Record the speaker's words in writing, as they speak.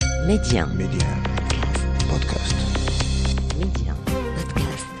Média بودكاست. Média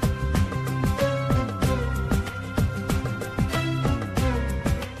Podcast.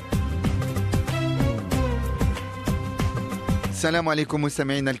 السلام عليكم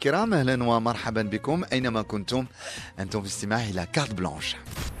مستمعينا الكرام، اهلا ومرحبا بكم اينما كنتم. انتم في استماع الى كارت بلانش.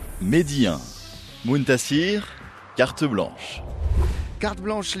 Médien, Muntasir, carte blanche. كارت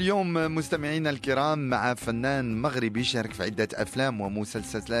بلانش اليوم مستمعينا الكرام مع فنان مغربي شارك في عدة أفلام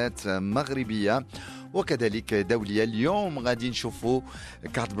ومسلسلات مغربية وكذلك دولية. اليوم غادي نشوفوا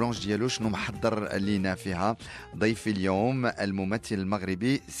كارت بلانش ديالو شنو محضر لينا فيها. ضيفي اليوم الممثل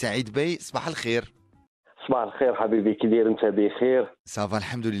المغربي سعيد بي. صباح الخير. صباح الخير حبيبي، كي داير انت؟ بخير صافا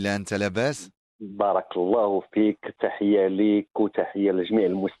الحمد لله، انت لاباس؟ بارك الله فيك. تحيه ليك وتحيه لجميع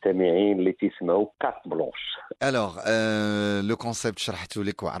المستمعين اللي تسمعوا كارت بلونش. الوغ لو كونسيبت شرحته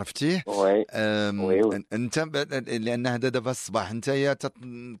لك وعرفتيه. وي وي انت لان هذا دابا الصباح انت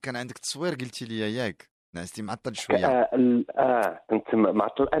كان عندك تصوير قلتي لي ياك نعستي معطل شويه. كنت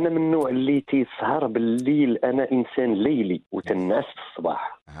معطل. انا من النوع اللي تيسهر بالليل، انا انسان ليلي وتنعس في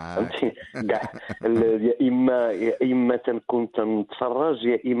الصباح. فهمتي كاع يا اما تنكون تنتفرج،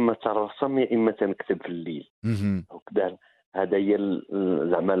 يا اما ترسم، يا اما تنكتب في الليل. وكذا هذا هي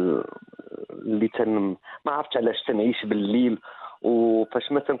زعما اللي ما عرفتش علاش تنعيش بالليل،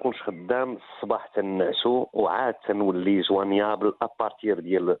 وفاش ما تنكونش خدام الصباح تنعسو وعاد تنولي جوانيابل ابارتير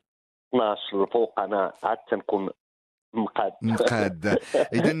ديال 12 الفوق. انا عاد تنكون مقاد.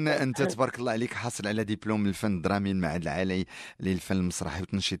 اذا انت تبارك الله عليك حاصل على دبلوم الفن الدرامي المعهد العالي للفن المسرحي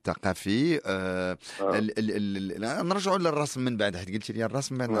والتنشيط الثقافي. نرجعوا للرسم من بعد، حيت قلت لي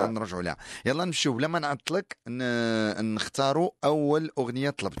الرسم نرجعوا لها. يلا نمشيو بلا ما نعطلك، نختاروا اول اغنيه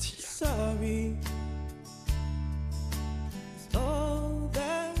طلبتي.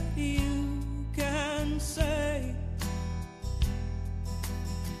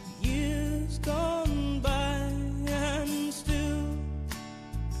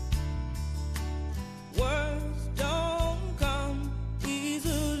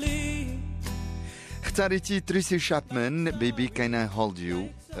 اختاريتي تريسي شابمان بيبي كان اي هولد يو.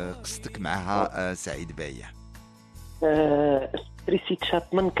 قصتك معها سعيد باية. تريسي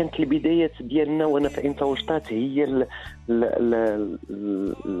شابمان كانت البدايات ديالنا وانا في انتوشطات. هي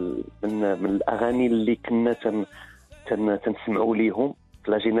من الاغاني اللي كنا تنسمعوا ليهم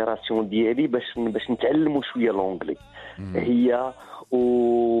في لا جينيراسيون ديالي باش نتعلموا شويه لونجلي. هي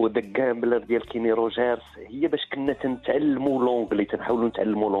وداك جامبلر ديال كيني روجرز هي باش كنا تنتعلموا لونجلي، تنحاولوا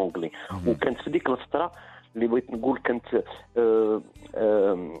نتعلموا لونجلي. وكانت في ديك الفتره اللي بغيت نقول كانت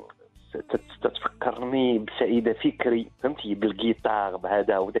تتفكرني بسعيده فكري، فهمتي، بالجيتار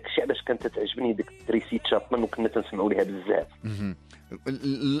بهذا وداك الشيء. علاش كانت تعجبني ديك تريسي تشابمان وكنا تنسمعوا ليها بزاف.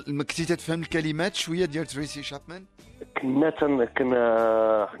 كنتي تفهم الكلمات شويه ديال تريسي شابمان؟ كنا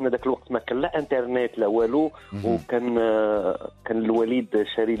حنا ذاك الوقت ما كان لا انترنت لا والو، وكان الوالد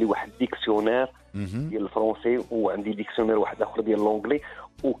شاري لي واحد ديكسيونير ديال الفرنسي وعندي ديكسيونير واحد اخر ديال اللونجلي،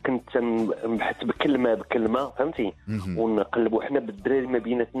 وكنت نبحث بكلمه بكلمه، فهمتي، ونقلبوا حنا بالدراري ما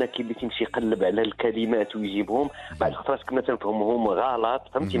بيناتنا كي اللي تمشي يقلب على الكلمات ويجيبهم. بعد الخطرات كنا تنفهمهم غلط،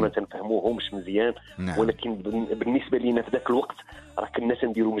 فهمتي، ما تنفهموهمش مزيان. ولكن بالنسبه لينا في ذاك الوقت راه كنا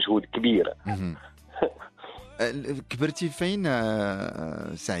تنديروا مجهود كبير. كبرتي فين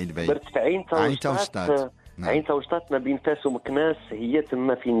سعيد باي؟ كبرت في عين توشطات. عين توشطات ما بين فاس ومكناس، هي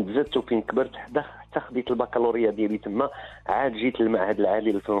تما فين تزدت وفين كبرت. حتى خديت البكالوريا ديالي تما، عاد جيت للمعهد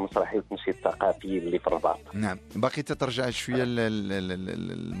العالي للفن المسرحي والتنشيط الثقافي اللي في الرباط. نعم. باقي ترجع شويه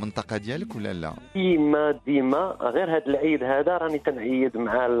للمنطقه ديالك ولا لا؟ ديما غير هذا العيد هذا راني تنعيد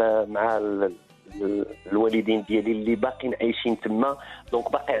مع الوالدين ديالي اللي باقيين عايشين تما.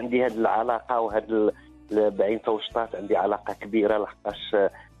 دونك باقي عندي هذه العلاقه، وهذا بعين توشطات عندي علاقه كبيره لحقاش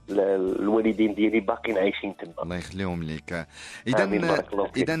الوالدين ديالي باقيين عايشين تما. الله يخليهم ليك.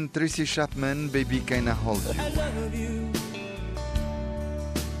 اذا تريسي شابمان بيبي كاين هولد يو.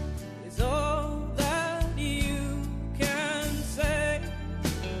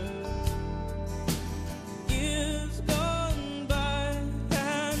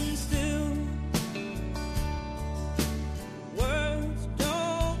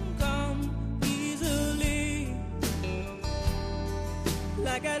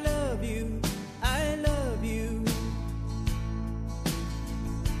 Like I love you, I love you.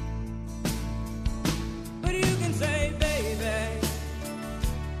 But you can say, baby,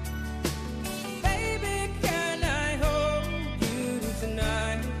 baby, can I hold you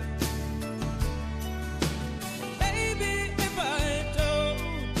tonight? Baby, if I told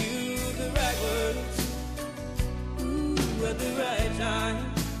you the right words, ooh, at the right time,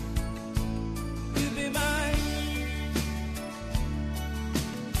 you'd be mine.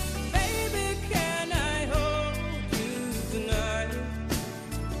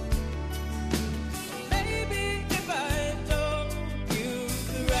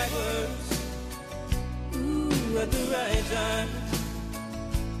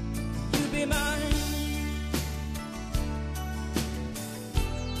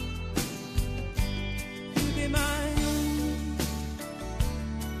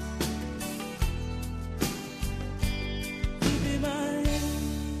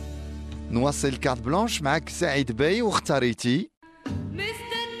 نواصل كارت بلانش معك سعيد بي واختاريتي مستنياك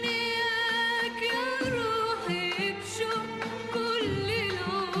يا روحي بشوق كل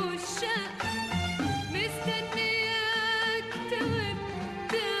العشاق مستنياك تعب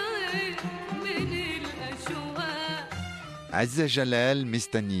من الأشواق عزة جلال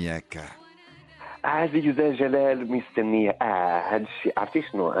مستنياك. عزيزة جلال مستنية. هذا الشيء عرفتي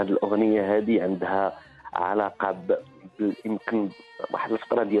شنو؟ هذه الأغنية هذه عندها علاقة يمكن واحد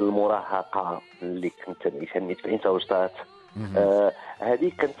الفترة ديال المراهقة اللي كنت نعيشها نيت في توجدات.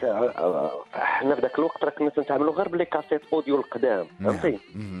 هذه كانت حنا في ذاك الوقت راه كنا تنتعاملوا غير بلي كاسيت اوديو القدام فهمتي.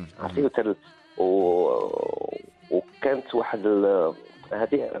 عرفتي وكانت واحد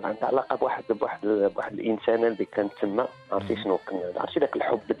هذه عندها علاقه بواحد الانسانه اللي كانت تما. عرفتي شنو عرفتي ذاك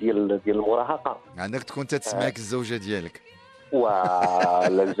الحب ديال المراهقه. عندك تكون تسمعك الزوجه ديالك.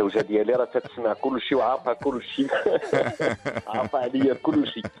 ولا الزوجه ديالي راه تسمع كل شيء وعارفه كل شيء عارفه عليا كل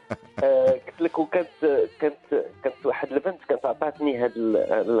شيء. قلت لك كانت واحد البنت كانت عطاتني هاد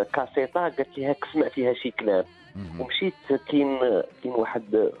الكاسيطه قالت لي هاك سمع فيها شي كلام. ومشيت كاين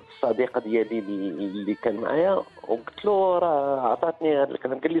واحد الصديقه ديالي اللي كان معايا وقلت له راه عطاتني هذا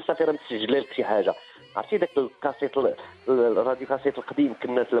الكلام. قال لي صافي راه مسجله لك شي حاجه. عرفتي داك الكاسيت الراديو كاسيت القديم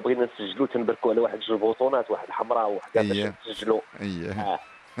كنا الا بغينا نسجلوا تنبركوا على واحد جوج بوطونات واحد حمراء وواحده باش نسجلوا.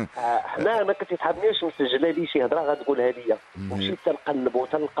 انا كنت يتحبني واش مسجله لي شي هضره غتقولها لي. ومشيت تنقلب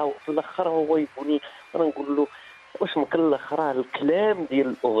وتلقاو في الاخر هو يقول لي انا نقول له واش مكلخ راه الكلام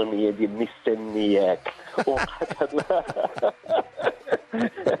ديال الاغنيه ديال مستنياك.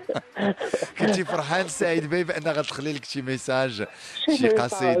 كنتي فرحان سعيد بي بان غتخلي لك شي ميساج شي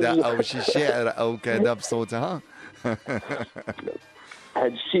قصيده او شي شعر او كذا بصوتها. هذا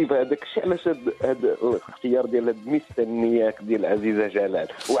الشيء هذاك الشيء علاش هذا الاختيار ديال هاد مستنياك ديال عزيزه جلال.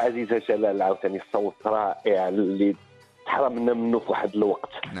 وعزيزه جلال عاوتاني الصوت رائع اللي تحرمنا منه في واحد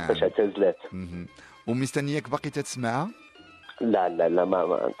الوقت باش اعتزلت. ومستنياك باقي تسمعها؟ لا لا لا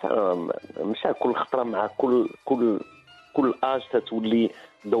ما مشى كل خطره مع كل اج تتولي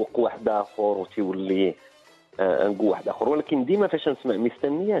ذوق واحد اخر وتولي نقول واحد اخر. ولكن ديما فاش نسمع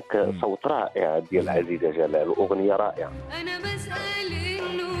مستنياك صوت رائع ديال عزيزه جلال واغنيه رائعه. أنا بسأل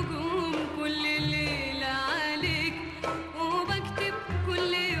النجوم كل ليلة عليك وبكتب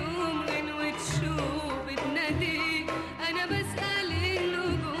كل يوم غنوة شوق بتناديك. أنا بسأل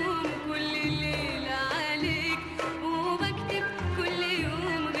النجوم كل ليلة عليك وبكتب كل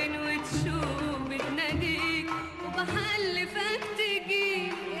يوم غنوة شوق بتناديك. وبحلفك تجيني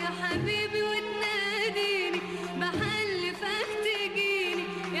يا حبيبي وتناديني. بحلفك تجيني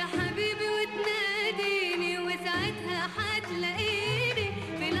يا حبيبي وتناديني وساعتها حتلاقيني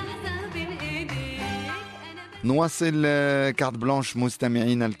في لحظة بين ايديك. نواصل كارت بلانش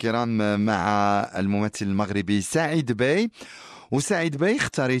مستمعينا الكرام مع الممثل المغربي سعيد بي. وسعيد بي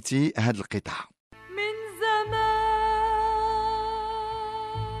اختاريتي هذا القطعة. من زمان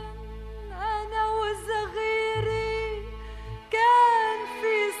أنا وصغيري كان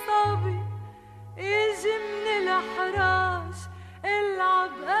في صبي يجي من الحراش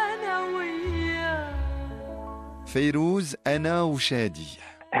العب أنا وياه. فيروز أنا وشادي.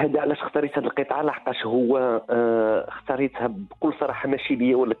 هذا علاش اختاريت هذه القطعه لحقاش هو اختاريتها بكل صراحه ماشي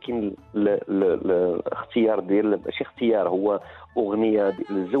ليا ولكن الاختيار ديال ماشي اختيار هو اغنيه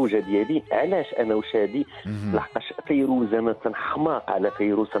الزوجه ديالي. علاش انا وشادي؟ لحقاش فيروز انا تنحماق على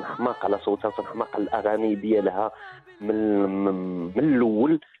فيروز تنحماق على صوتها تنحماق على الاغاني ديالها من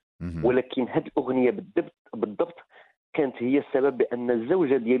الاول. ولكن هذه الاغنيه بالضبط كانت هي السبب بان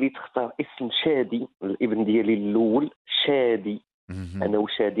الزوجه ديالي تختار اسم شادي. الابن ديالي الاول شادي. انا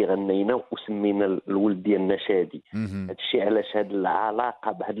وشادي غنينا وسمينا الولد ديالنا شادي. هذا الشيء علاش هذه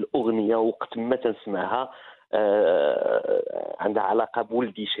العلاقه بهذه الاغنيه وقت ما تنسمعها عندها علاقه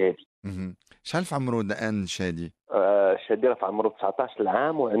بولدي شادي. شحال في عمرو الان شادي؟ شادي راه في عمره 19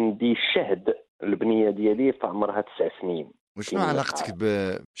 عام وعندي شهد البنيه ديالي في عمرها 9 سنين. وشنو علاقتك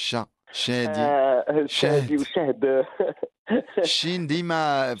شادي؟ شادي وشهد شين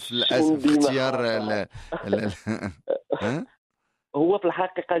ديما في اختيار هو في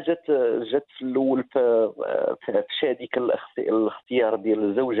الحقيقه جات في الاول في شادي كان الاختيار ديال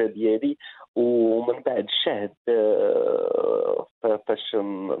الزوجه ديالي. ومن بعد الشهد فاش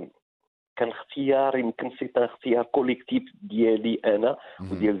كان اختيار يمكن سي اختيار كوليكتيف ديالي انا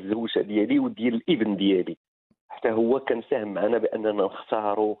وديال الزوجه ديالي وديال الابن ديالي. حتى هو كان ساهم معنا باننا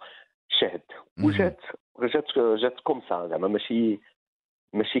نختاروا شهد. وجات كومسا زعما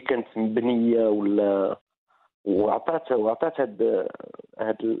ماشي كانت مبنيه ولا وعطات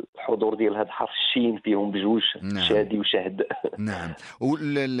هذا الحضور ديال هذا حرف الشين فيهم بجوج، نعم. شادي وشهد. نعم.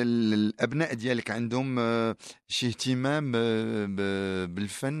 والابناء ديالك عندهم شي اهتمام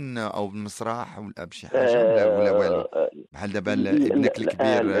بالفن او بالمسرح ولا بشي حاجه ولا والو؟ بحال دابا ابنك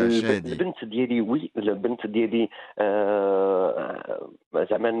الكبير شادي. البنت ديالي البنت ديالي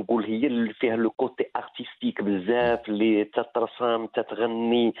زعما نقول هي اللي فيها لو كوتي ارتستيك بزاف، اللي تترسم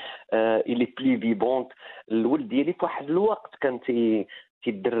تتغني، اللي بلي فيبونت. الولد ديالي في واحد الوقت كان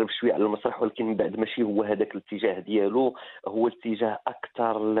تيدرب شويه على المسرح، ولكن من بعد ماشي هو هذاك الاتجاه ديالو، هو الاتجاه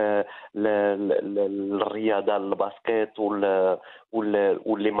اكثر للرياضه، الباسكيت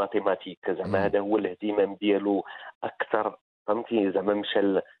واللي ماتيماتيك. زعما هذا هو الاهتمام ديالو اكثر، فهمتي؟ زعما مشى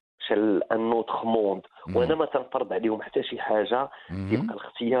ان اوتر موند. وانا ما تنفرض عليهم حتى شي حاجه، يبقى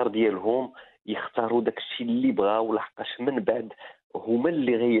الاختيار ديالهم، يختاروا داك الشيء اللي بغاو، لحقاش من بعد هما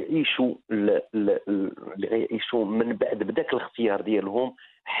اللي غيعيشوا من بعد بداك الاختيار ديالهم،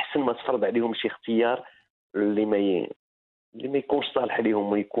 احسن ما تفرض عليهم شي اختيار اللي ما يكونش صالح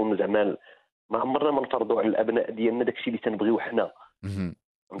ليهم، ويكون زعما ما عمرنا ما نفرضوا على الابناء ديالنا داك الشيء اللي تنبغيو حنا،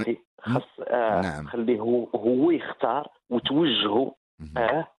 فهمتي؟ خاص خليه هو يختار وتوجهه،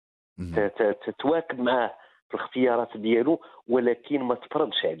 تتواكب معاه في الاختيارات ديالو، ولكن ما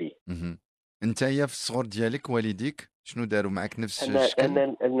تفرضش عليه. انت يا في الصغر ديالك والديك شنو داروا معك نفس الشكل؟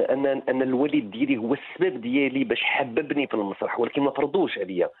 انا الوالد ديالي هو السبب ديالي باش حببني في المسرح، ولكن ما فرضوش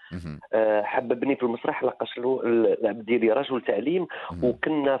عليا. حببني في المسرح لقاش الاب ديالي رجل تعليم،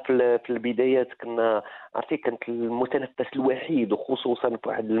 وكنا في البدايات كنا عرفتي كانت المتنفس الوحيد، وخصوصا في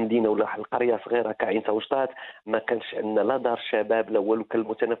واحد المدينه ولا واحد القريه صغيره كعين سوشطات، ما كانش عندنا لا دار شباب لا والو، كان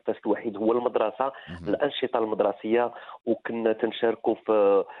المتنفس الوحيد هو المدرسه، الانشطه المدرسيه. وكنا تنشاركوا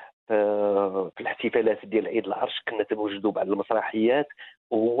في الاحتفالات ديال عيد العرش، كنا تنوجدوا بعض المسرحيات،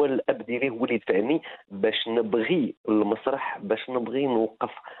 وهو الاب ديالي هو اللي دفعني باش نبغي المسرح، باش نبغي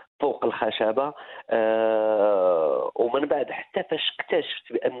نوقف فوق الخشبه. ومن بعد حتى فاش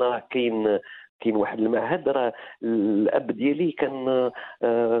اكتشفت بان راه كاين واحد المعهد، راه الاب ديالي كان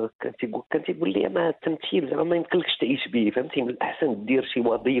تيقول لي ما التمثيل زعما ما يمكنلكش تعيش به، فهمتي؟ من الاحسن دير شي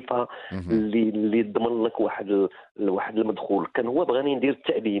وظيفه اللي تضمن لك واحد المدخول. كان هو بغاني ندير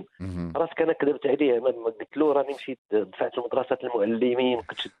التعليم، راسك انا كذبت عليه، ما قلت له راني مشيت دفعت لمدرسه المعلمين،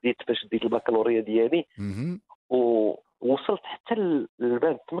 كنت فاش ديت البكالوريا ديالي، ووصلت حتى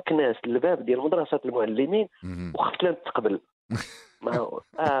للباب مكناس الباب ديال مدرسه المعلمين، وخفت لا نتقبل.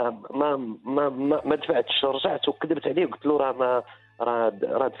 ما دفعتش، رجعت وكذبت عليه وقلت له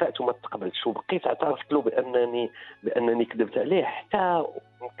راه دفعت وما تقبلتش، وبقيت اعترفت له بانني كذبت عليه. حتى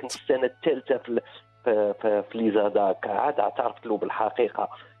يمكن السنه الثالثه في ليزاداك عاد اعترفت له بالحقيقه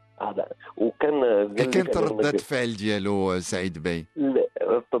هذا. وكان كانت ردة الفعل ديالو سعيد باي؟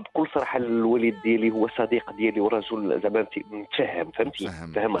 بكل صراحه الوالد ديالي هو صديق ديالي ورجل زعما متفهم، فهمتي؟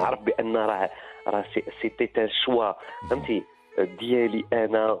 فهم، عرف بان راه سيتي شوا، فهمتي؟ ديالي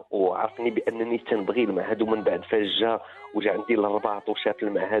انا، وعرفني بانني تنبغي المعهد. ومن بعد فاش جا وجا عندي للرباط وشاف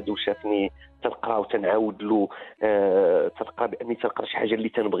المعهد وشافني تنقرا وتنعاود له، تلقى باني تنقرا شي حاجه اللي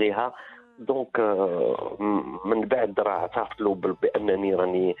تنبغيها. دونك من بعد راه اعترفت له بانني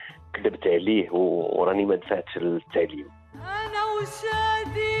راني كذبت عليه وراني ما دفعتش التعليم. انا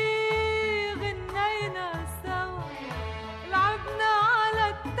وشادي غنينا سوا، لعبنا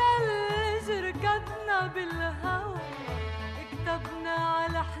على الثلج، ركضنا بالهوا، كتبنا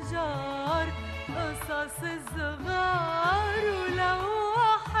على حجار قصص الصغار،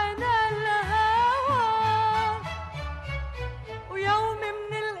 ولوحنا الهوى. ويوم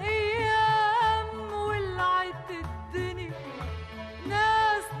من الايام ولعت الدنيا،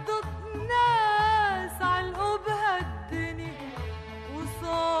 ناس ضد ناس علقوا بهالدنيا،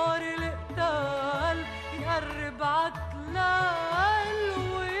 وصار القتال يقرب عطلال،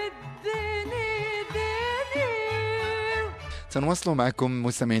 والدنيا دنيا. سنواصل معكم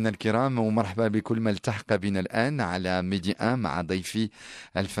مستمعينا الكرام، ومرحبا بكل ما التحق بنا الآن على ميدي ان مع ضيفي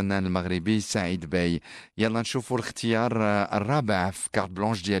الفنان المغربي سعيد باي. يلا نشوفوا الاختيار الرابع في كارت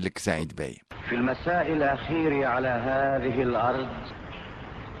بلانش ديالك سعيد باي. في المساء الأخير على هذه الأرض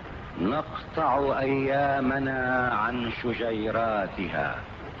نقطع أيامنا عن شجيراتها.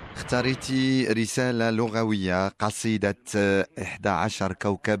 اختاريتي رسالة لغوية، قصيدة 11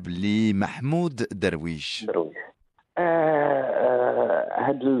 كوكب لمحمود درويش.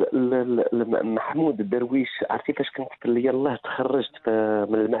 هاد محمود الدرويش، عرفتي فاش كنت يلاه تخرجت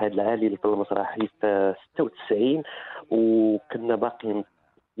من المعهد العالي للفن المسرحي في 96، وكنا باقيين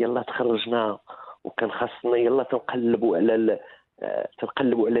يلاه تخرجنا، وكان خاصنا يلاه تنقلبوا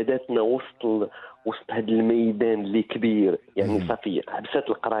على ذاتنا وسط هذا الميدان اللي كبير، يعني صافي حبسات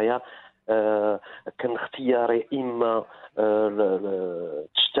القرايه. كان اختياري اما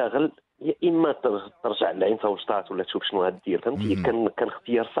تشتغل يا اما ترجع لعين توجطات ولا تشوف شنو غدير فهمتي. كان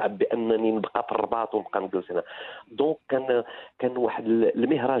اختيار صعب بانني نبقى في الرباط ونبقى نجلس هنا. دونك كان واحد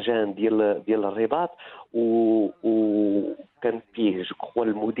المهرجان ديال الرباط وكان فيه جو كخوا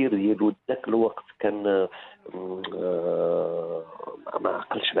المدير ديالو ذاك الوقت كان ما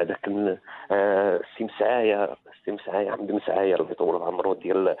عقلش بعداك السي مسعايا عبد مسعايا الله يطول عمره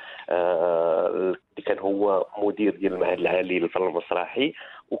ديال اللي كان هو مدير ديال المعهد العالي للفن المسرحي،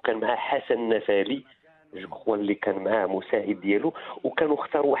 وكان معاه حسن نفالي جو كخوا اللي كان معاه مساعد ديالو، وكانوا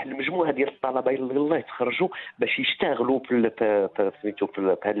اختاروا واحد المجموعه ديال الطلبه اللي الله يتخرجوا باش يشتغلوا في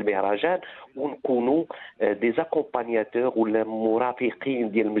هذا المهرجان ونكونوا دي زاكومبانياتور ولا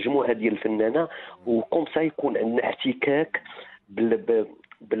مرافقين ديال المجموعه ديال الفنانه، وكم سا يكون عندنا احتكاك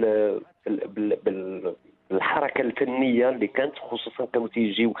بالحركه الفنيه اللي كانت، خصوصا كانوا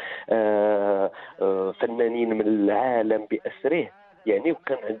تيجيو فنانين من العالم باسره يعني،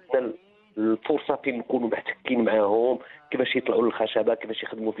 وكان عندنا الفرصه فين نكونوا محتكين معاهم كيفاش يطلعوا للخشبه، كيفاش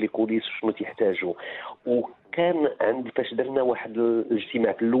يخدموا في ليكوليس وشنو تيحتاجوا. وكان عندي فاش درنا واحد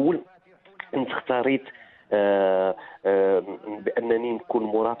الاجتماع في الاول كنت اختاريت بانني نكون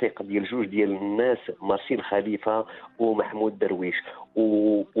مرافق ديال جوج ديال الناس، مارسيل خليفه ومحمود درويش،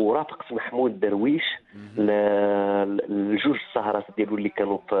 ورافقت محمود درويش لجوج السهرات ديالو اللي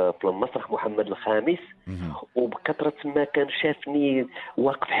كانوا في المسرح محمد الخامس، وبكثره ما كان شافني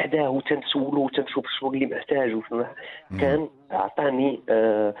واقف حداه وتنسولو وتنشوف شنو اللي محتاج وشنو كان اعطاني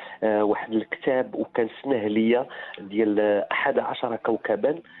واحد الكتاب وكان سنه ليا ديال 11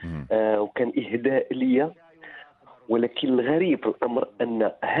 كوكبا، وكان اهداء ليا. ولكن الغريب في الامر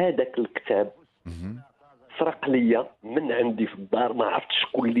ان هذاك الكتاب سرق ليا من عندي في الدار، ما عرفتش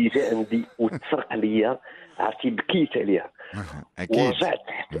شكون اللي جا عندي وتسرق ليا، عرفتي بكيت عليها اكيد ورجعت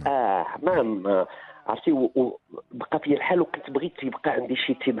ما عرفتي وبقى في الحال، وكنت بغيت يبقى عندي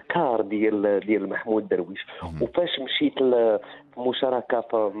شي تذكار ديال محمود درويش. وفاش مشيت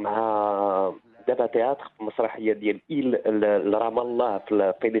المشاركه مع دابا تياتر في المسرحيه ديال رام الله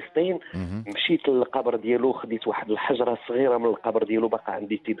في فلسطين، مشيت للقبر ديالو، خديت واحد الحجره صغيره من القبر ديالو، بقى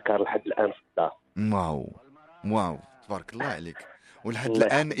عندي تذكار لحد الان في الدار. واو تبارك الله عليك. ولحد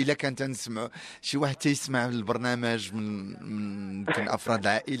الان الا كان تنسمع شي واحد تيسمع البرنامج من يمكن افراد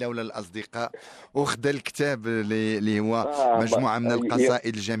العائله ولا الاصدقاء وخدا الكتاب اللي هو مجموعه من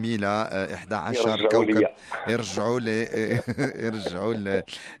القصائد الجميله 11 كوكب يرجعوا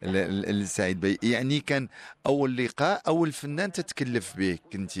لسعيد بي. يعني كان اول لقاء، اول فنان تتكلف به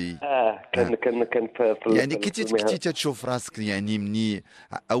كنتي؟ كان يعني كنتي تشوف راسك يعني مني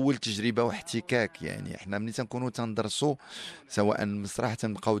اول تجربه واحتكاك. يعني احنا ملي تنكونوا تندرسوا سواء المسرح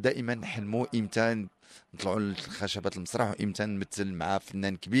تنبقاو دائما نحلموا امتى نطلعوا لخشبه المسرح وامتى نمثل مع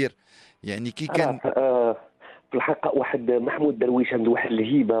فنان كبير. يعني كي كان في الحقيقه واحد محمود درويش عنده واحد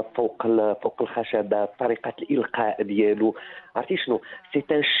الهيبه فوق الخشبه، طريقه الالقاء ديالو، عرفتي شنو سي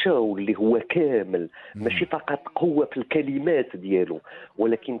ان شو اللي هو كامل، ماشي فقط قوه في الكلمات ديالو،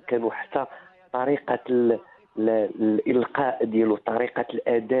 ولكن كانوا حتى طريقه الالقاء ديالو، طريقه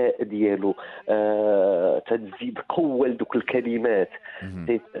الاداء ديالو تزيد قوه لدوك الكلمات.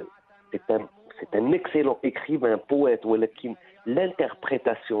 سي ان اكسيلون اكريفان بويت، ولكن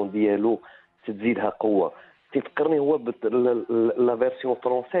لانتربريتاسيون ديالو تزيدها قوه. تفكرني هو لا فيرسيون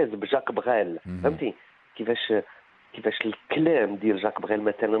فرونسيز بجاك بغال، فهمتي كيفاش الكلام ديال جاك بغال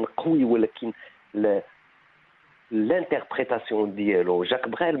مثلا قوي، ولكن لانتربريتاسيون ديالو، جاك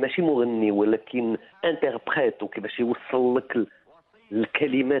بغال ماشي مغني ولكن انتربريت، وكيفاش يوصل لك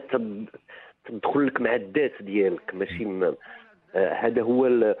الكلمات تدخل لك مع الذات ديالك، ماشي هذا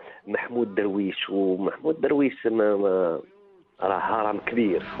هو محمود درويش. ومحمود درويش راه هرم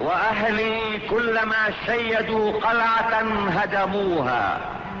كبير. وأهلي كلما شيدوا قلعة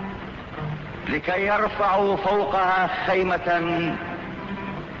هدموها لكي يرفعوا فوقها خيمة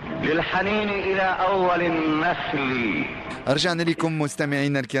للحنين إلى أول النسل. رجعنا لكم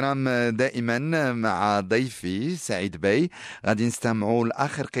مستمعينا الكرام دائما مع ضيفي سعيد بي. غادي نستمعوا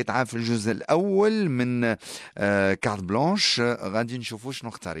لاخر قطعه في الجزء الاول من كارت بلانش. غادي نشوفوا شنو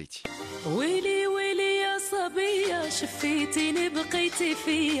اختاريتي. ويلي ويلي يا صبيه شفيتيني بقيتي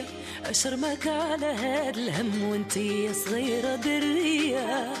فيا، اشرمك على هاد الهم وانتي صغيره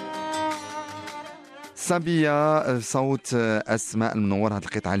دريه. صبية صوت أسماء المنور. هذه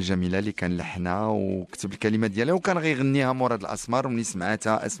القطعة الجميلة اللي كان لحنها وكتب الكلمات ديالها وكان غيغنيها مراد الأسمر. ومني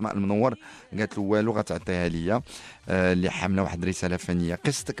سمعتها أسماء المنور قالت له والو غتعطيها ليا، اللي حاملة واحد الرسالة فنية.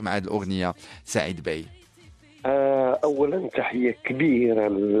 قصتك مع هذه الأغنية سعيد بي؟ أولا تحية كبيرة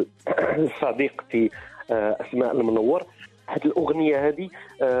لصديقتي أسماء المنور. هاد الاغنيه هذه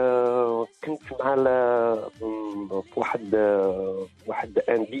كنت مع في واحد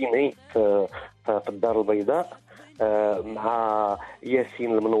ان ديني في الدار البيضاء مع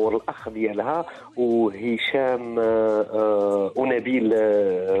ياسين المنور الاخ ديالها وهشام ونبيل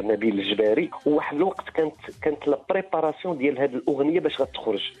الجباري. وواحد الوقت كانت لا بريباراسيون ديال هذه الاغنيه باش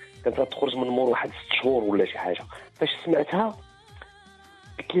كانت غتخرج من مور واحد 6 شهور ولا شي حاجه. فاش سمعتها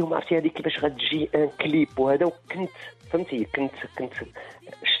قلت لهم عرفتي هذه كيفاش غتجي ان كليب وهذا، وكنت فهمتي كنت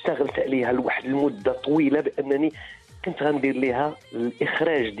اشتغلت عليها لواحد المده طويله بانني كنت غندير لها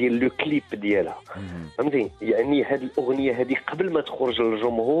الاخراج ديال لو كليب ديالها فهمتي. يعني هذه الاغنيه هذه قبل ما تخرج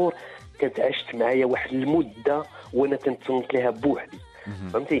للجمهور كانت عشت معايا واحد المده وانا كنتصنت لها بوحدي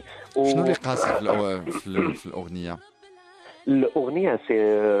فهمتي. شنو اللي قاصح في الاغنيه؟ الاغنيه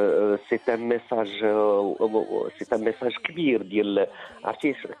سي ان ميساج كبير ديال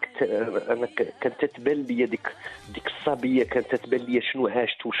عرفتي. انا كانت تتبان لي ديك الصبيه، كانت تتبان لي شنو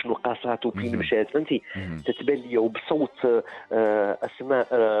عاشت وشنو قاصات وفين مشات فهمتي. تتبان لي وبصوت اسماء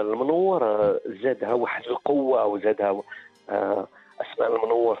المنور زادها واحد القوه وزادها اسماء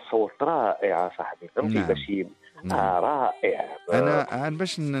المنور صوت رائع صاحبي فهمتي. باش رائع. انا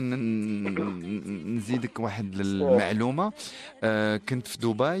باش نزيدك واحد المعلومه. كنت في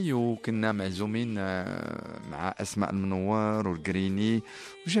دبي وكنا معزومين مع اسماء المنور والقريني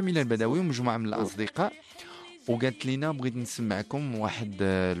وجميله البدوي ومجموعه من الاصدقاء، وقالت لنا بغيت نسمعكم واحد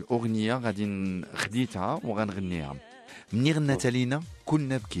الاغنيه غادي خديتها وغنغنيها. مني غناتها لينا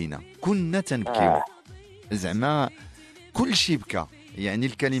كنا بكينا، كنا تنبكيو زعما كل شيء بكى. يعني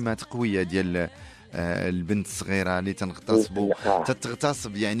الكلمات قويه ديال البنت الصغيره اللي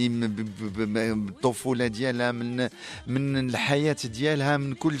تغتصب يعني بالطفوله ديالها من الحياه ديالها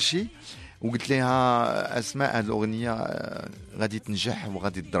من كل شيء. وقلت لها اسماء هذه الاغنيه غادي تنجح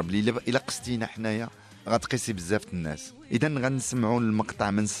وغادي تضرب لي الا قستينا حنايا غتقيسي بزاف الناس. اذا غنسمعوا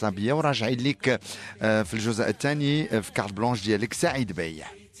المقطع من الصبيه وراجعين لك في الجزء الثاني في كارت بلانش ديالك سعيد بايع.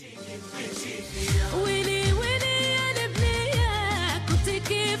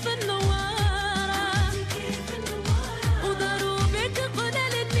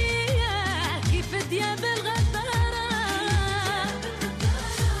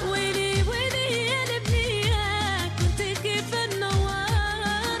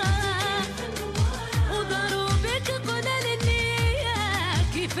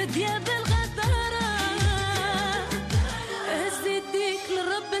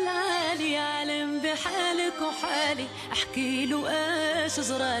 احكي له ايش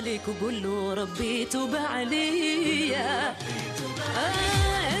جرالك وقول له ربي توب عليا.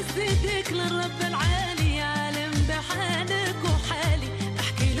 ازيدك للرب العالي عالم بحالك وحالي.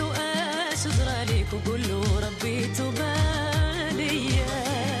 احكي له ايش جرالك وقول له ربي توب عليا.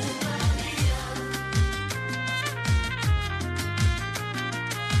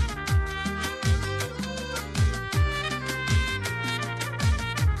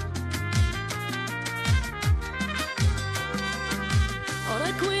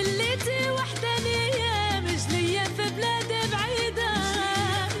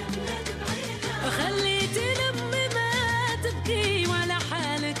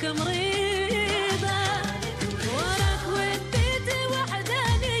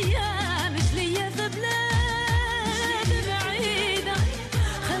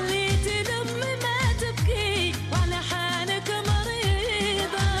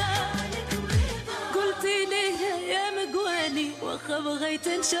 بغيت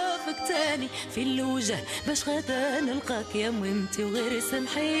نشوفك تاني في الوجه باش غدا نلقاك يا مهمتي وغير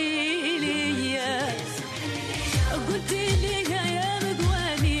سمحي لي. قلت لي يا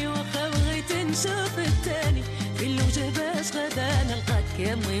مقواني واخا بغيت نشوفك تاني في الوجه باش غدا نلقاك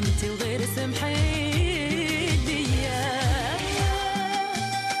يا مهمتي وغير سمحي لي.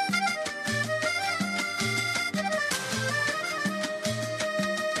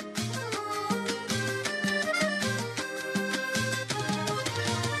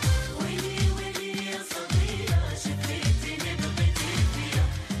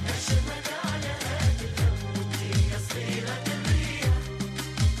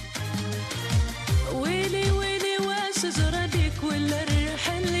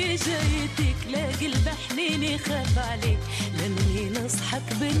 خاف عليك لاني نصحك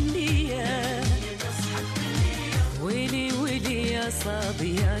بالنية. ويلي ويلي يا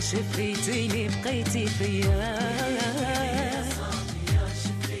صابي يا شفيتيني بقيتي فيا.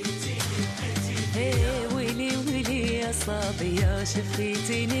 ويلي ويلي يا صابي يا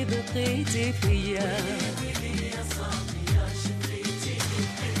شفيتيني بقيتي فيا.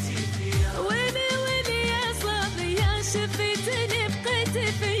 ويلي ويلي يا صابي يا شفيتيني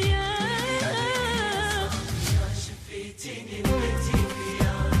بقيتي فيا.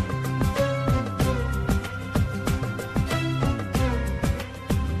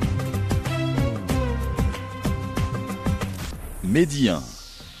 Médien.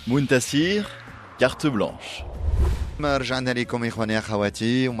 Muntasir, carte blanche. رجعنا لكم إخواني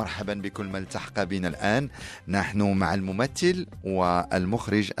أخواتي ومرحبا بكل من التحق بنا الآن. نحن مع الممثل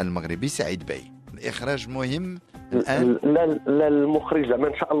والمخرج المغربي سعيد بي. الإخراج مهم الآن. لا المخرج زعما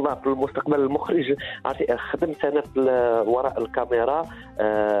ان شاء الله في المستقبل. المخرج عرفتي خدمت انا في وراء الكاميرا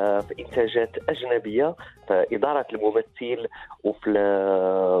في انتاجات اجنبيه في اداره الممثل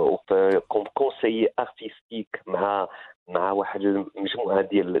وفي كونسيي ارتستيك مع واحد المجموعه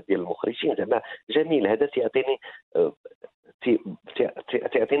ديال المخرجين. زعما جميل هذا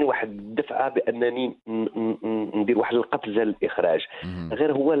تعطيني واحد الدفعه بانني ندير واحد القفزه للاخراج.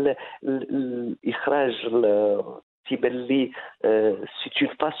 غير هو الاخراج تيبان لي سي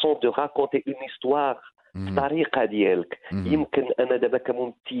اون فاسون دو راكونتي اون هيستوار بطريقه ديالك. يمكن انا دابا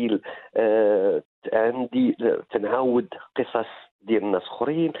كممثل عندي تنعاود قصص ديال الناس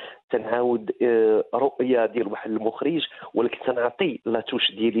اخرين، تنعاود رؤيه ديال واحد المخرج، ولكن تنعطي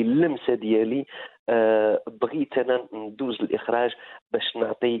لاتوش ديالي اللمسه ديالي. بغيت انا ندوز الاخراج باش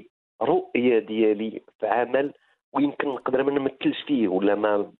نعطي رؤيه ديالي في عمل ويمكن نقدر ما نمثلش فيه ولا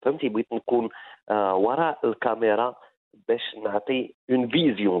ما فهمتي. بغيت نكون وراء الكاميرا باش نعطي اون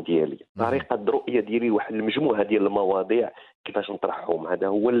فيزيون ديالي، طريقه الرؤيه ديالي، واحد المجموعه ديال المواضيع كيفاش نطرحهم. هذا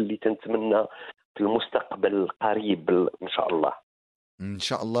هو اللي تنتمنى في المستقبل القريب ان شاء الله. ان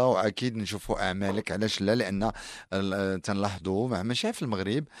شاء الله، واكيد نشوفوا اعمالك. علاش لا؟ لان تنلاحظوا مع مشاهير في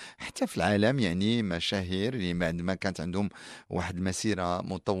المغرب حتى في العالم، يعني مشاهير اللي بعد ما كانت عندهم واحد المسيره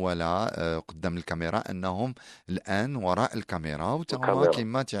مطوله قدام الكاميرا، انهم الان وراء الكاميرا وتما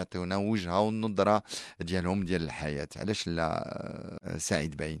كما تعطيونا وجهه والنظره ديالهم ديال الحياه. علاش لا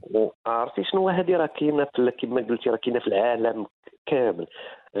سعيد باين؟ عرفتي شنو هذه؟ راه كاينه كما قلتي، راه كاينه في العالم كامل.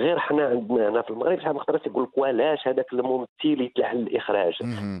 غير حنا عندنا هنا في المغرب شحال من خطره تيقول لك علاش هذاك الممثل يتلاح للاخراج،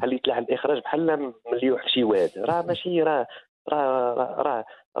 بحال يتلاح للاخراج بحال مليوح شي واد. راه ماشي، راه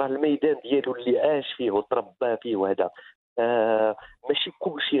الميدان ديالو اللي عاش فيه وتربى فيه، وهذا ماشي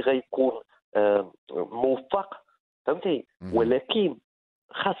كل شيء غيكون موفق فهمتي. ولكن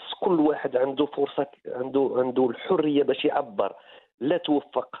خاص كل واحد عنده فرصه، عنده الحريه باش يعبر. لا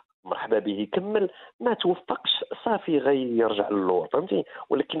توفق مرحبا به يكمل، ما توفقش صافي غيرجع للور فهمتي.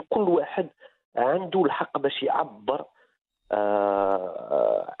 ولكن كل واحد عنده الحق باش يعبر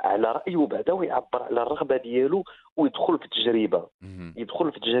على رأيه بعدا، ويعبر على الرغبة ديالو، ويدخل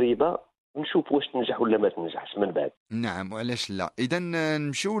في تجربة نشوف واش تنجح ولا ما تنجحش من بعد. نعم، وعلاش لا. اذا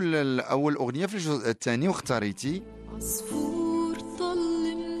نمشيو لاول اغنيه في الجزء الثاني واختاريتي عصفور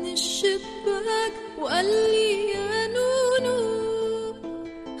طل من الشباك وقال لي يا نونو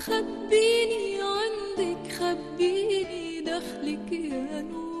خبيني عندك، خبيني دخلك يا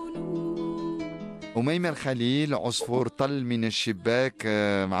نونو. أميمة الخليل، عصفور طل من الشباك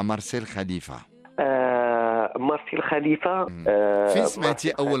مع مارسيل خليفة. مارسيل خليفة. فين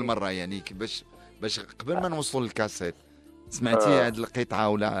سمعتي أول مرة؟ يعني باش قبل ما نوصل للكاسيت سمعتي هذه القطعة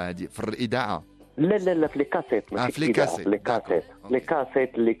ولا هذه في الإذاعة؟ لا في الكاسيت. في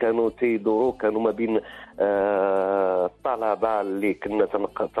الكاسيت اللي كانوا تيدوروا، كانوا ما بين الطلبه اللي كنا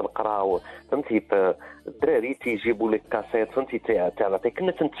تنقراو فهمتي. الدراري تيجيبوا لك كاسيت فهمتي، تعرفي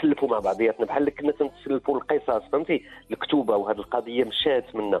كنا تنتسلفوا مع بعضياتنا بحال كنا تنتسلفوا القصص فهمتي، الكتوبه. وهذه القضيه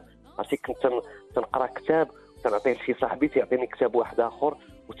مشات منا عرفتي. كنت تنقرا كتاب تنعطيه لشي صاحبي، تيعطيني كتاب واحد اخر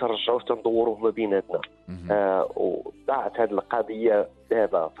وترجعوه تندوروه ما بيناتنا. وضاعت هذه القضيه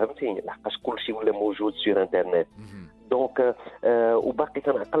دابا فهمتي، لحقاش كل شيء ولا موجود في انترنت. دونك وباقي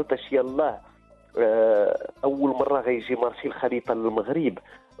تنعقل فاش يلاه اول مره غيجي مارسيل خليفه للمغرب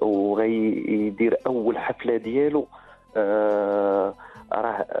وغيدير اول حفله ديالو.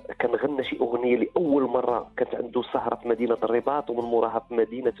 راه كان غنى شي اغنيه لاول مره، كانت عنده سهره في مدينه الرباط ومن موراها في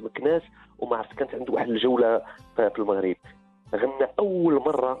مدينه مكناس، وما عرفت كانت عنده واحد الجوله في المغرب. غنى اول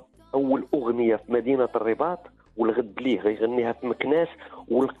مره اول اغنيه في مدينه الرباط، والغد ليه غيغنيها في مكناس،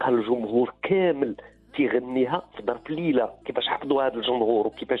 ولقى الجمهور كامل تيغنيها في ظرف ليله. كيفاش حفظوا هذا الجمهور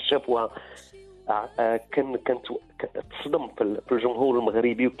وكيفاش شافوها، كانت تصدم في الجمهور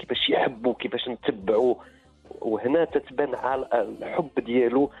المغربي، وكيفاش يحبوا كيفاش نتبعوا. وهنا تتبان على الحب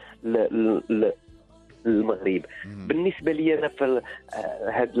ديالو للمغرب. بالنسبه لي انا في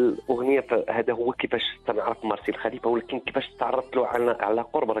هذه الاغنيه، هذا هو كيفاش تنعرف مارسيل خليفه، ولكن كيفاش تعرضت له على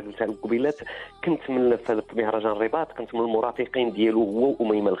قرب. راه قلتها لك قبيلات، كنت في مهرجان الرباط، كنت من المرافقين ديالو هو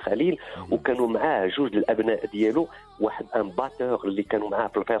وأميمة الخليل، وكانوا معاه جوج الابناء ديالو، واحد ان باتور اللي كانوا معاه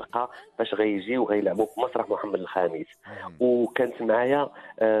في الفرقه فاش غيجيو وغيلعبوا في مسرح محمد الخامس. وكانت معايا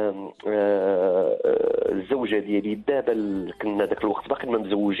الزوجه ديالي دابا، كنا ذاك الوقت باقي ما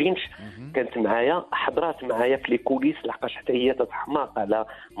مزوجينش، كانت معايا حضرات معايا في لي كوليس، لحقاش حتى هي تتحماق على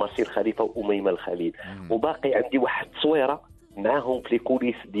مارسيل خليفه وأميمة الخليل. وباقي عندي واحد التصويره معاهم في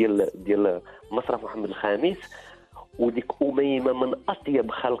الكوليس ديال مسرح محمد الخامس. وديك أميمة من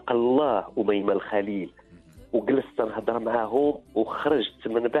أطيب خلق الله، أميمة الخليل، وجلست نهضر معاهم. وخرجت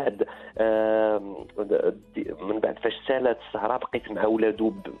من بعد فاش سالات السهرة بقيت مع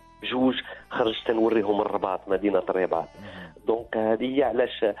ولادو بجوج، خرجت نوريهم الرباط، مدينة الرباط. دونك هذه هي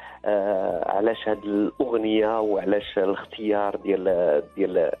علاش هذه الأغنية وعلاش الاختيار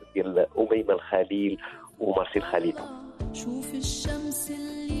ديال أميمة الخليل ومارسيل خليفة. شوف الشمس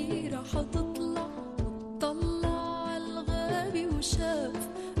اللي راح تطلع وتطلع على الغابة وشاف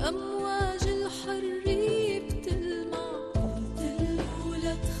أمواج الحرية بتلمع، قلتله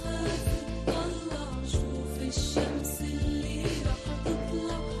لا تخاف تطلع. شوف الشمس اللي راح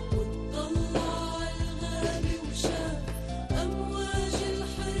تطلع وتطلع على الغابة وشاف أمواج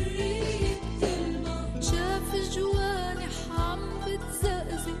الحرية بتلمع، شاف جوانح عم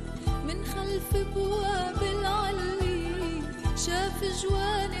بتزقزق من خلف بواب العلي، شاف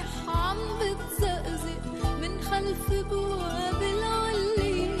جوانح عم بتزقزق من خلف بواب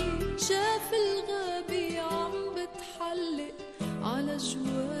العلي، شاف الغابة عم بتحلق على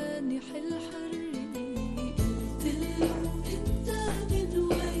جوانح الحرية. قلتله انت من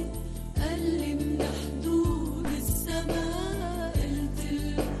وين؟ قال لي من حدود السماء.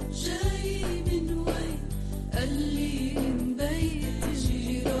 قلتله جاي من وين؟ قال لي من بيت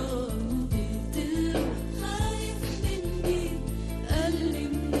جيران. قلتله خايف من مين؟ قال لي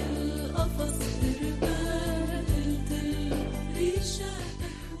من القفص دربان. قلتله ريشة.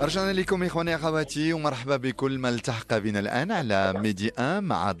 رجعنا لكم إخواني أخواتي، ومرحبا بكل ما التحق بنا الآن على ميدي 1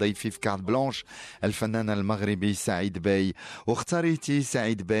 مع ضيفي في كارت بلانش الفنان المغربي سعيد باي. واختاريتي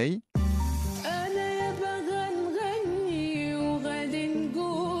سعيد باي أنا يبغى نغني وغادي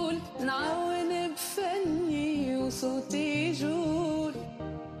نقول نعاون بفني وصوتي يجول،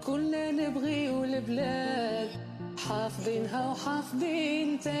 كلنا نبغيو البلاد حافظينها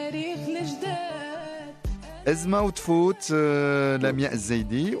وحافظين تاريخ الجداد. أزمة وتفوت لمياء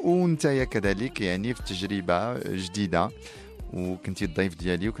الزيدي، وانتيا كذلك يعني في تجربة جديدة وكنتي الضيف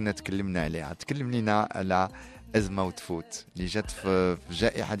ديالي وكنا تكلمنا عليها. تكلم لنا على أزمة وتفوت اللي جات في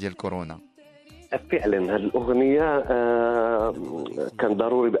جائحة ديال كورونا. فعلا هذه الأغنية كان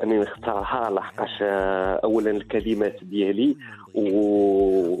ضروري بأني نختارها، لحقاش أولا الكلمات ديالي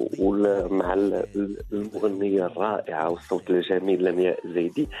ومع المغنية الرائعة والصوت الجميل لمياء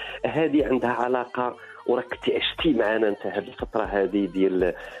الزيدي. هذه عندها علاقة، وراك كنتي عشتي معنا انت هذه الفتره هذه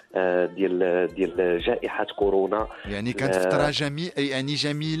ديال جائحه كورونا. يعني كانت فتره يعني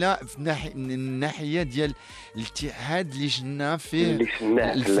جميله من الناحيه ديال الاتحاد اللي شنا فيه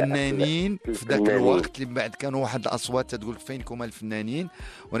الفنانين في ذاك الوقت، اللي من بعد كانوا واحد الاصوات تقول فينكم الفنانين،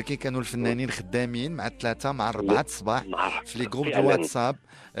 ولكن كانوا الفنانين خدامين مع 3 مع 4 الصباح في لي جروب دو واتساب،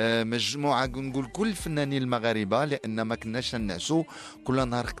 مجموعه نقول كل الفنانين المغاربه، لان ما كناش نعسوا كل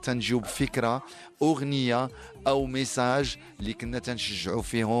نهار تنجيو بفكره أغنية أو ميساج اللي كنا تنشجعوا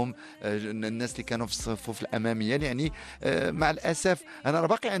فيهم الناس اللي كانوا في الصفوف الأمامية. يعني مع الأسف أنا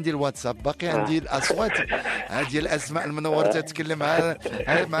باقي عندي الواتساب، باقي عندي الأصوات هذه الأسماء المنورة تتكلم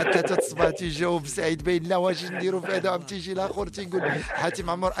مع 3 الصباح تيجاوب سعيد باي لا واش نديروا في هذا، عم تيجي الآخر تيقول حاتم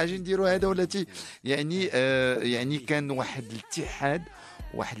عمر اجي نديروا هذا ولا يعني كان واحد الاتحاد،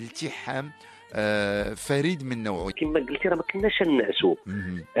 واحد الالتحام فريد من نوعه. كما قلتي راه ما كناش نعسوا.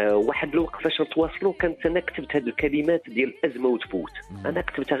 واحد الوقت فاش نتواصلوا كنت انا كتبت هذه الكلمات ديال أزمة وتفوت. انا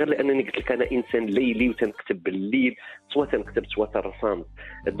كتبتها غير لانني قلت لك انا انسان ليلي وتنكتب بالليل، سواء تنكتب سواء ترسم.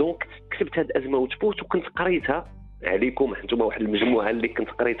 دونك كتبت هذه أزمة وتفوت وكنت قريتها عليكم انتم، واحد المجموعه اللي كنت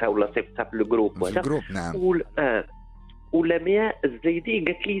قريتها ولا صيفطتها في الجروب وهذا. الجروب نعم. ولمياء الزيدي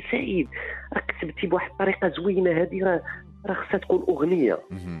قالت لي سعيد راك كتبتي بواحد الطريقه زوينه، هذه راه خصها تكون اغنيه.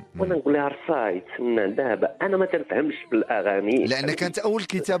 وانا نقول لها رصاي تسنى دابا انا ما تنفهمش في الاغاني، لان كانت اول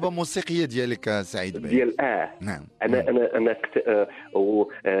كتابه موسيقيه ديالك سعيد باي. ديال نعم. انا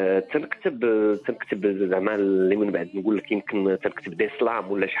تنكتب زعما اللي من بعد نقول لك يمكن تنكتب دي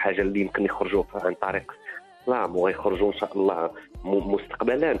سلام ولا شي حاجه اللي يمكن يخرجوا عن طريق سلام ويخرجوا ان شاء الله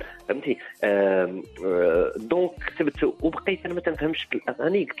مستقبلا، فهمتي. دونك كتبت وبقيت انا ما تنفهمش في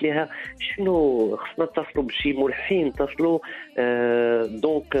الاغاني، قلت لها شنو خصنا نتصلوا بشي ملحن، نتصلوا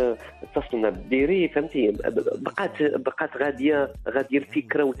دونك اتصلنا بالديري، فهمتي. بقات غاديه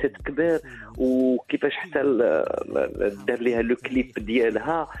الفكره وتتكبر، وكيفاش حتى دار لها لو كليب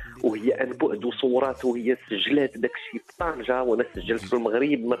ديالها وهي عن بعد وصورات وهي سجلات داكشي في طنجه وانا سجلت في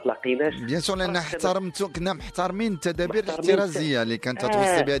المغرب ما تلاقيناش. بيان سور لان كنا محترمين التدابير الاحترازيه اللي كانت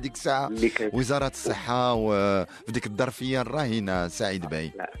توصي بهذيك الساعه وزاره الصحه وفي ديك الظرفيه الراهنه سعيد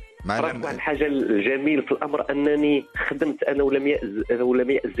باي. راه واحد الحاجه الجميل في الامر انني خدمت انا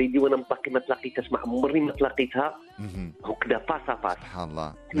ولمياء الزيدي وانا باقي ما تلاقيتهاش، ما عمري ما تلاقيتها هكذا باس باس. سبحان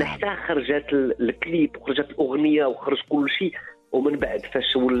الله. حتى خرجت الكليب وخرجت الاغنيه وخرج كل شيء، ومن بعد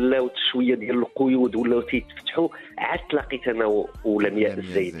فاش ولاو شويه ديال القيود ولاو تيتفتحوا عاد تلاقيت انا ولمياء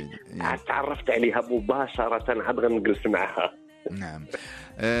الزيدي، عاد تعرفت عليها مباشره، عاد غنجلس معها. نعم.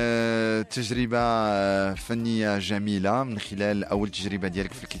 تجربة فنية جميلة من خلال أول تجربة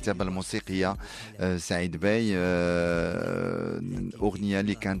ديالك في الكتابة الموسيقية. سعيد باي، أغنية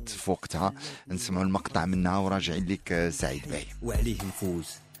اللي كانت في وقتها، نسمعوا المقطع منها وراجعين لك سعيد باي. وعليه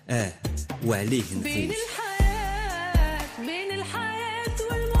نفوز وعليه نفوز. بين الحياة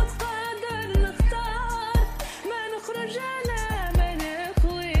والموت قادر نختار، ما نخرج أنا ما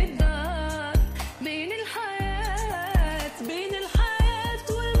نخوي الدار. بين الحياة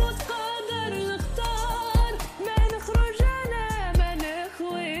والموت قادر نختار، ما نخرج أنا ما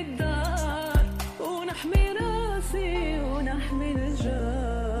نخوي الدار. ونحمي راسي ونحمي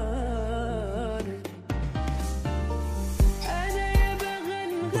الجار. أنا يا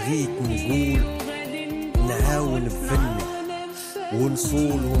بغيت نقول نعاون بفني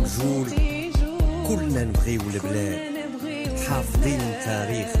ونصول ونجول، كلنا نبغيو البلاد حافظين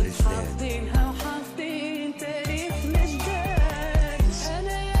تاريخ الجداد.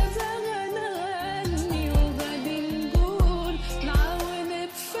 أنا يا زغنى غني وغادي نقول نعاون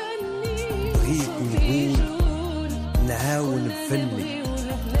بفني. بغيت نقول نعاون بفني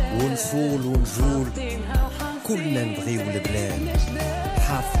ونصول ونجول، كلنا نبغيو البلاد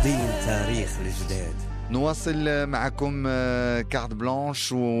حافظين تاريخ الجداد. نواصل معكم كارت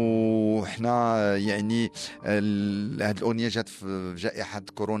بلانش، وحنا يعني هذه الاغنيه جات في جائحه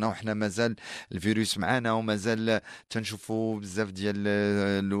كورونا، وحنا مازال الفيروس معنا ومازال تنشوفوا بزاف ديال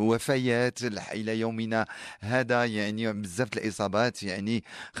الوفيات الى يومنا هذا، يعني بزاف الاصابات. يعني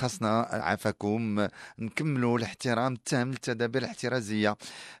خاصنا عافاكم نكملوا الاحترام التام للتدابير الاحترازيه.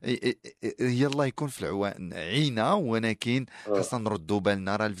 يلا يكون في العوان عينا، ولكن خاصنا نردوا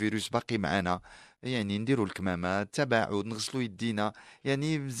بالنا، راه الفيروس باقي معنا. يعني نديروا الكمامات، تباعد، نغسلوا يدينا،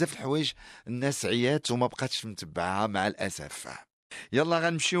 يعني بزاف الحوايج الناس عيات وما بقاتش متبعها مع الاسف. يلا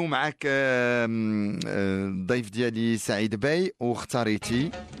غنمشيو معاك الضيف ديالي سعيد باي،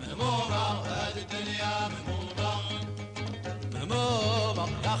 واختاريتي مهمومة هاد الدنيا مهمومة، مهمومة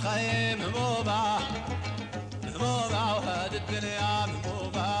يا خي مهمومة، مهمومة وهاد الدنيا مهمومة.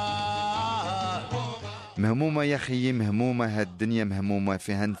 مهمومة يا خيي، مهمومة هاد الدنيا مهمومة،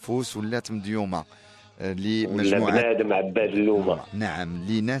 فيها نفوس ولات مديومة لمجموعة بنادم عباد اللومة. نعم،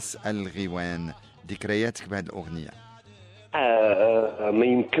 لناس الغيوان. ذكرياتك بهذه الأغنية؟ ما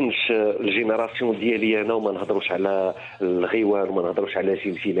يمكنش الجينيراسيون ديالي انا وما نهضروش على الغيوان وما نهضروش على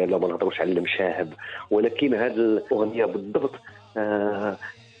سلسله وما نهضروش على المشاهب، ولكن هذه الاغنيه بالضبط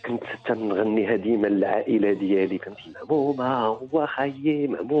كنت تنغنيها ديما للعائله ديالي. فهمتي؟ مهمومه وخيي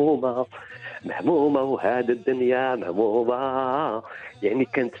مهمومه، مهمومه وهذا الدنيا مهمومه. يعني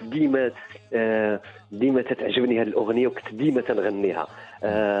كانت ديما تتعجبني هذه الاغنيه، وكنت ديما تنغنيها.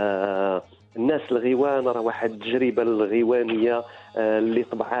 الناس الغيوان راه واحد التجربه الغيوانيه اللي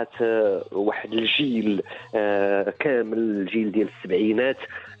طبعات واحد الجيل كامل، الجيل ديال السبعينات،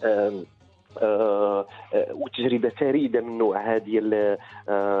 وتجربه فريده من نوعها ديال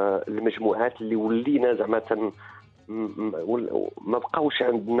المجموعات اللي ولينا زعما ما بقاوش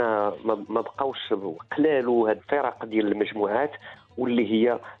عندنا، ما بقاوش قلالوا هاد الفرق ديال المجموعات، واللي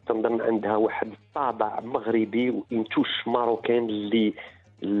هي تنظن عندها واحد الطابع مغربي وانتوش ماروكان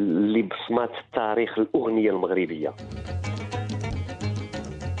اللي بصمات تاريخ الأغنية المغربية.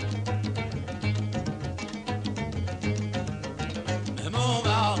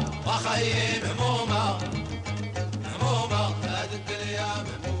 مهمومة وخيي مهمومة، مهمومة هذه الدنيا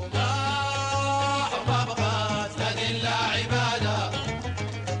مهمومة، وما بقات هذه إلا عبادة،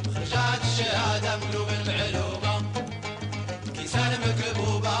 خرجت الشهادة من قلوب المعلومة، كيسان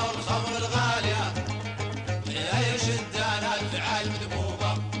مكبوبة والخمر الغالية، هي شدانها الفعال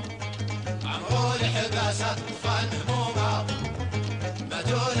مذمومة، عمرو الحباسات أطفال مهمومة،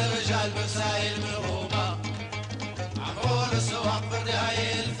 ماتوا الرجال برسايل ملغومة، عمرو السواق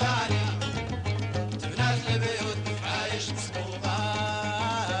بالرهايل الفانية، تبنات البيوت بفعايش مسمومة.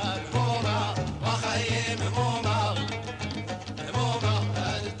 مهمومة وخيي مهمومة، مهمومة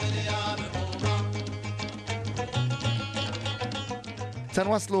هذه الدنيا مهمومة.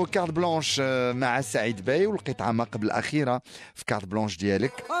 تنواصلوا كارت بلانش مع سعيد باي، والقطعة ما قبل الأخيرة في كارت بلانش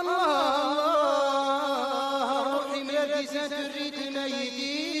ديالك.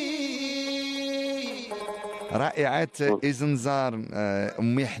 رائعة إزنزار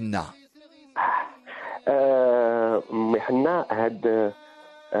أمي حنا. أمي حنا هاد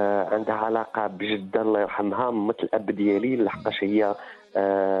عندها علاقه بجده الله يرحمها مثل الاب ديالي، لحقاش هي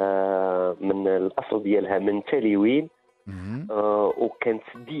من الاصل ديالها من تاليوين. وكانت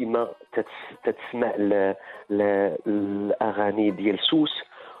ديما تتسمع الاغاني ديال سوس،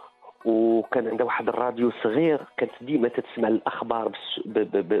 وكان عندها واحد الراديو صغير كانت ديما تتسمع الاخبار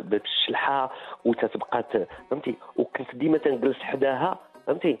بالشلحه وتتبقى فهمتي، وكنت ديما تنجلس حداها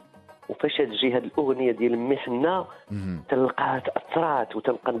فهمتي. وفاش تجي هذه الاغنيه ديال محنه تلقاها تاثرات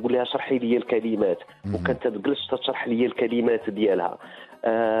وتلقى نقول لها شرحي لي الكلمات، وكانت تجلس تشرح لي الكلمات ديالها.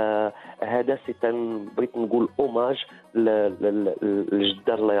 هذا بغيت نقول اوماج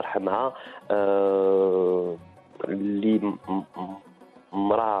للجده الله يرحمها، اللي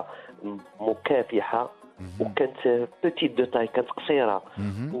مراه مكافحه، وكانت بيتيت دو تاي، كانت قصيره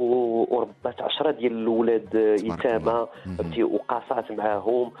وربات 10 ديال الاولاد يتامى فهمتي، وقاصات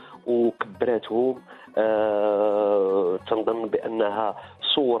معاهم وكبراتهم. تنظن بانها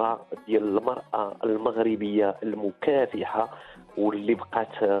صوره ديال المراه المغربيه المكافحه، واللي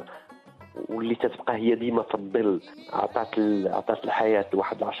بقات واللي تتبقى هي ديما في الظل. عطات الحياه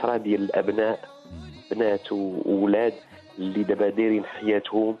لواحد 10 ديال الابناء، بنات واولاد اللي دابا دايرين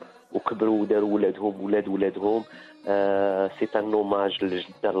حياتهم وكبروا وداروا ولادهم ولادهم. سي ان اوماج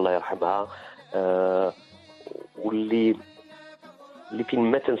للجده الله يرحمها. واللي فين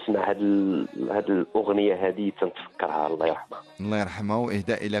ما تنسمع هاد الاغنيه هذه تنتفكرها الله يرحمها. الله يرحمها،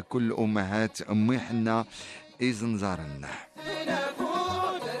 واهداء الى كل امهات امي حنا اذن زارنا.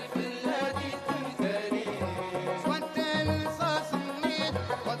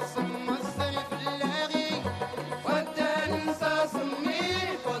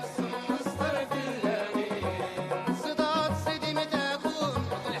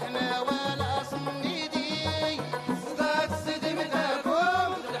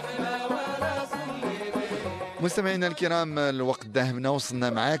 مستمعينا الكرام، الوقت داهمنا، وصلنا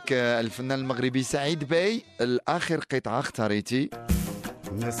معك الفنان المغربي سعيد باي. الآخر قطعة اختاريتي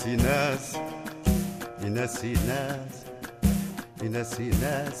ينسي ناس ينسي ناس ينسي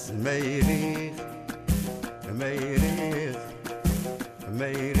ناس ما يريخ ما يريخ ما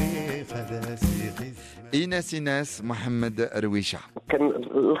يريخ هذا سيخي إيناس ناس محمد رويشة. كان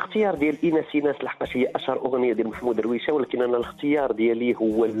الاختيار ديال إيناس ناس لحقاش هي اشهر اغنيه ديال محمود رويشه، ولكن انا الاختيار ديالي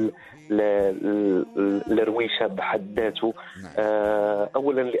هو الرويشه بحد ذاته.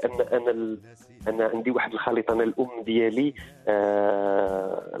 اولا لان انا عندي واحد الخليط، انا الام ديالي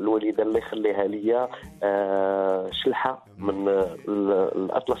الوالده الله يخليها ليا شلحه من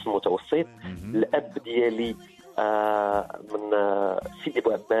الاطلس المتوسط، الاب ديالي من سيدي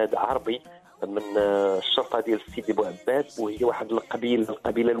بوعباد عربي من الشرطه ديال سيدي بوعباد، وهي واحد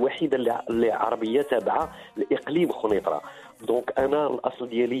القبيله الوحيده اللي عربيه تابعه لاقليم خنيفره. دونك انا الاصل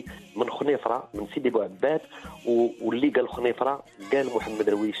ديالي من خنيفره، من سيدي بوعباد، واللي قال خنيفره قال محمد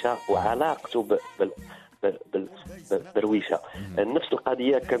رويشه وعلاقته برويشه. نفس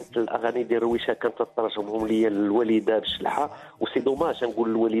القضيه كانت الاغاني ديال رويشه كانت تترجمهم لي الوالده بالشلحه، وسي دوماج نقول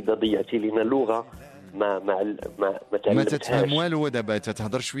الوالده ضيعتي لنا لغه ما تتفهم والو. دابا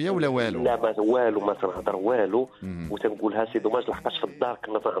تتهضر شويه ولا والو؟ لا ما والو، ما تنهضر والو، وتنقولها سي دوماج لحقاش في الدار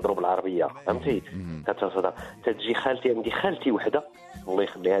كنا تنهضروا بالعربيه فهمتي. كتهضر تجي خالتي، عندي خالتي وحده الله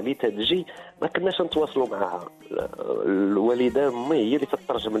يخليها لي، تجي ما كناش نتواصلوا معها، الوالده امي هي اللي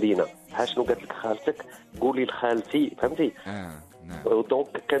تترجم لينا. ها شنو قالت لك خالتك قولي لخالتي فهمتي. نعم.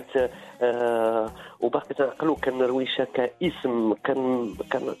 دونك كانت وباقي تنعقلوا كان رويشه كاسم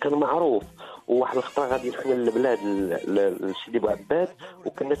كان معروف. وواحد الخطره غادي حنا للبلاد لسيدي بوعباد،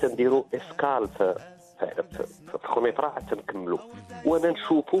 وكنا تنديروا اسكال في خنيفره حتى نكملوا، وانا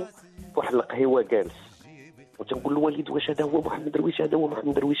نشوفه واحد القهيوه جالس وتنقول له والد واش هذا هو محمد رويشه؟ هذا هو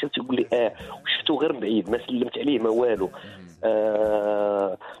محمد رويشه؟ تقول لي وشفتو غير من بعيد، ما سلمت عليه ما والو.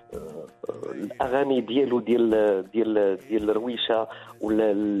 الاغاني ديالو ديال رويشه،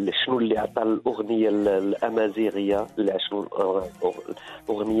 ولا شنو اللي عطى الاغنيه الامازيغيه، اللي شنو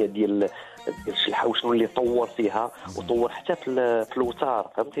الاغنيه ديال الشلحه، وشنو اللي طور فيها، وطور حتى في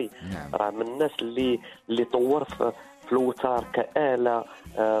الوتار فهمتي. راه من الناس اللي طور في الوتار كآلة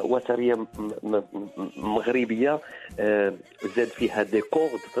وترية مغربية، زاد فيها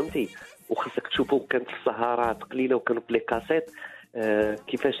ديكورد فهمتي. وخصك تشوفوا كانت السهرات قليلة وكانوا بلي كاسيت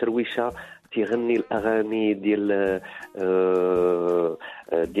كيفاش رويشة تيغني الأغاني ديال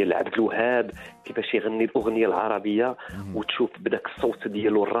عبد الوهاب، كيفاش يغني الأغنية العربية وتشوف بداك الصوت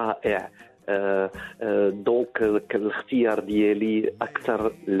ديالو الرائع. دونك كان الاختيار ديالي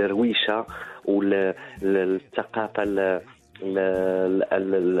اكثر للرويشه وللثقافه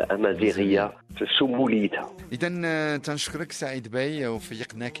الامازيغيه في شموليتها. اذا تنشكرك سعيد باي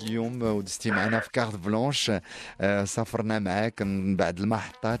وفيقناك اليوم ودزتي معنا في كارت بلونش. سافرنا معاك من بعد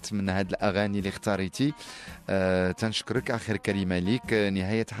المحطات من هاد الاغاني اللي اختاريتي. تنشكرك. اخر كلمه ليك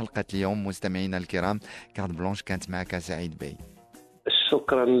نهايه حلقه اليوم. مستمعينا الكرام، كارت بلونش كانت معك سعيد باي.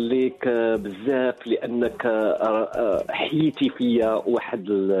 شكرا لك بزاف لانك حييتي فيا واحد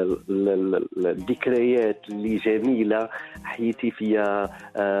الذكريات اللي جميله، حييتي فيا،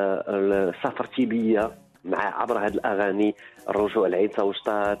 سافرتي بيا مع عبر هذه الاغاني، الرجوع لعيسى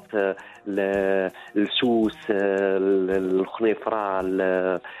وشطات، السوس، الخنيفره،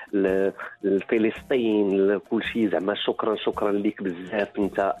 الفلسطين، كل شيء زعما. شكرا لك بزاف،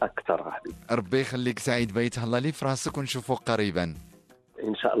 انت اكثر حبيبي. ربي يخليك سعيد باي، تهلا لي في راسك ونشوفوك قريبا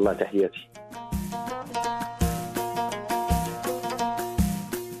ان شاء الله. تحياتي.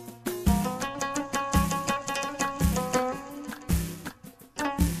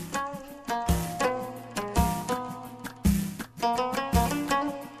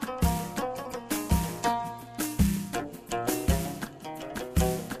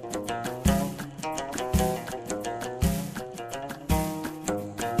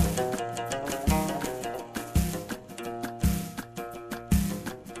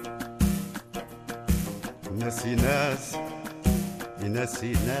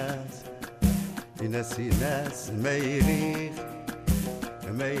 ينسي ناس ما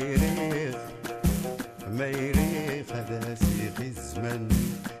يريخ هذا سيخ الزمن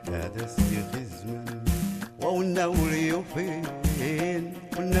والنور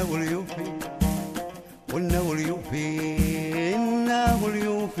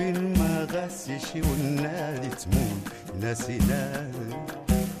يوفين ما غسش والنادي تمون. ينسي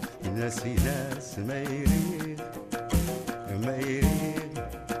ناس ما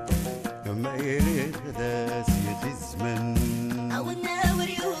يريخ هذا سيخ الزمن والنور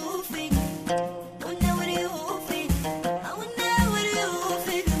يوفي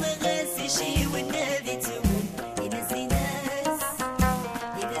ما غاسش والنادي تمون. ينسي ناس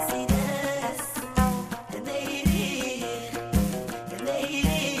ما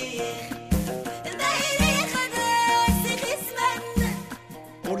يريخ هذا سيخ الزمن.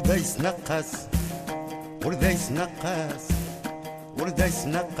 ورديس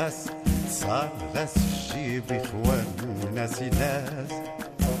نقص صار غس الشيب إخوان. ناسي ناس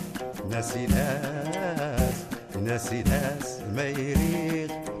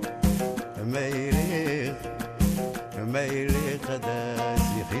ما يريخ هذا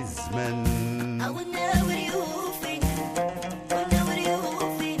سيخ الزمن. والنور يوفي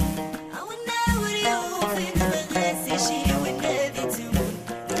ما غاسش والنادي تمون.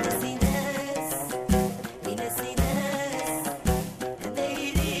 ينسي ناس ما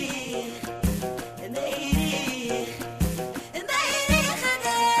يريخ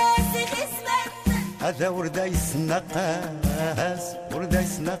هذا سيخ الزمن. هذا ورديس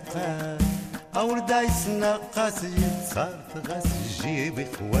نقاس يتصار غاس الجيب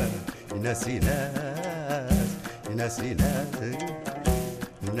إخوان. ينسي ناس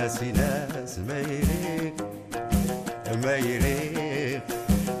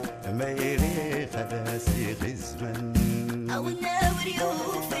ما يريخ هذا سيخ الزمن. والنور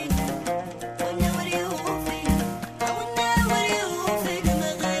يوفي ما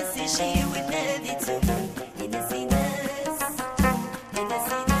غاسش والنادي تمون. ينسي ناس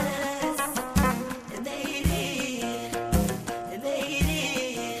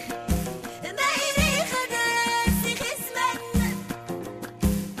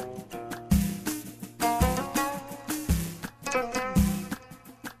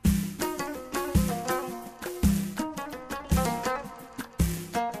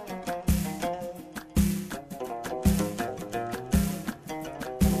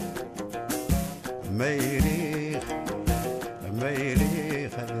ما يريخ هذا سيخ الزمن. ما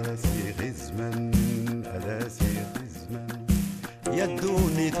يريخ هذا سيخ الزمن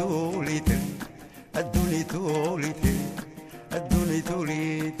يدوني تولي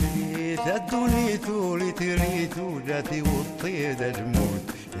وجاتي والطيد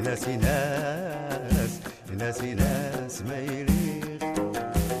جمود. ينسي ناس ما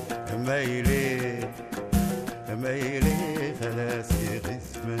يريخ هذا